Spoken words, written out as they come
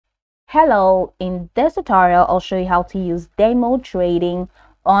Hello, in this tutorial, I'll show you how to use demo trading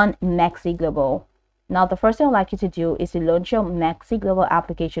on MEXC Global. Now, the first thing I'd like you to do is to launch your MEXC Global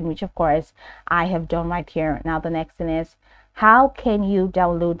application, which of course I have done right here. Now, the next thing is, how can you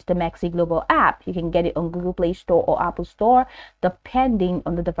download the MEXC Global app? You can get it on Google Play Store or Apple Store, depending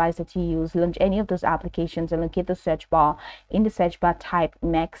on the device that you use. Launch any of those applications and locate the search bar. In the search bar, type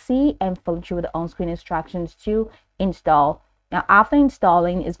MEXC and follow through with the on-screen instructions to install. Now, after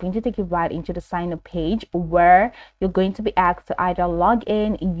installing, it's going to take you right into the sign up page where you're going to be asked to either log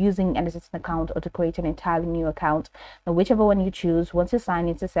in using an existing account or to create an entirely new account. Now, whichever one you choose, once you sign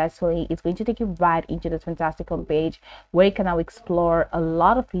in successfully, it's going to take you right into this fantastic homepage where you can now explore a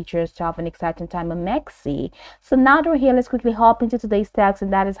lot of features to have an exciting time on MEXC. So now that we're here, let's quickly hop into today's text,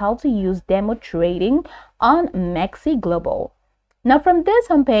 and that is how to use demo trading on MEXC Global. Now, from this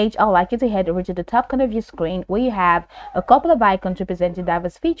homepage, I'd like you to head over to the top corner of your screen where you have a couple of icons representing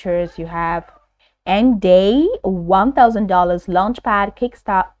diverse features. You have End Day, $1,000, Launchpad,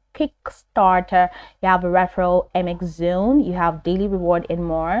 Kickstarter, you have a referral, MX Zone, you have daily reward and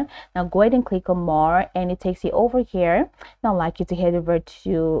more. Now go ahead and click on more and it takes you over here. Now I'd like you to head over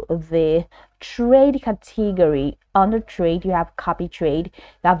to the trade category. Under trade, you have copy trade,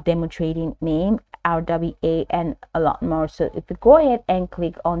 you have demo trading name, RWA, and a lot more. So if you go ahead and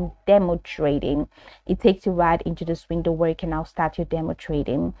click on demo trading, it takes you right into this window where you can now start your demo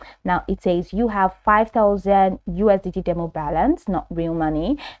trading. Now it says you have 5,000 USDT demo balance, not real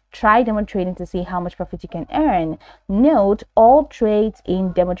money. Try demo trading to see how much profit you can earn. Note, all trades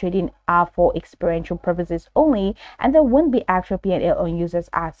in demo trading are for experiential purposes only, and there won't be actual P&L on users'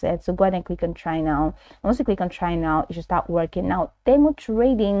 assets. So go ahead and click on try now. Once you click on try now, it should start working. Now, demo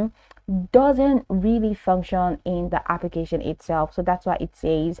trading doesn't really function in the application itself, so that's why it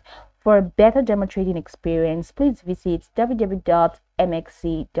says, for a better demo trading experience, please visit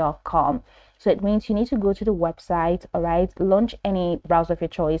www.mexc.com. So it means you need to go to the website, all right, launch any browser of your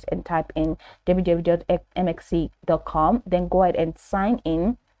choice and type in www.mexc.com, then go ahead and sign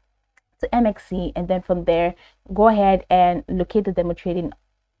in to MEXC, and then from there go ahead and locate the demo trading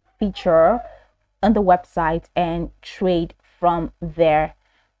feature on the website and trade from there.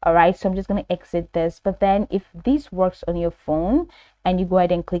 All right, so I'm just going to exit this, but then if this works on your phone and you go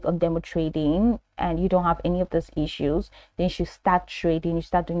ahead and click on demo trading and you don't have any of those issues, then you should start trading. You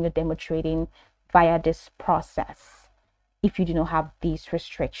start doing your demo trading via this process if you do not have this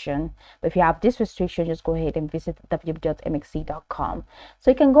restriction. But if you have this restriction, just go ahead and visit www.mexc.com. So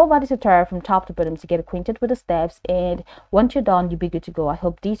you can go over this tutorial from top to bottom to get acquainted with the steps, and once you're done, you'll be good to go. I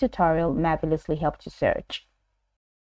hope this tutorial marvelously helped you search.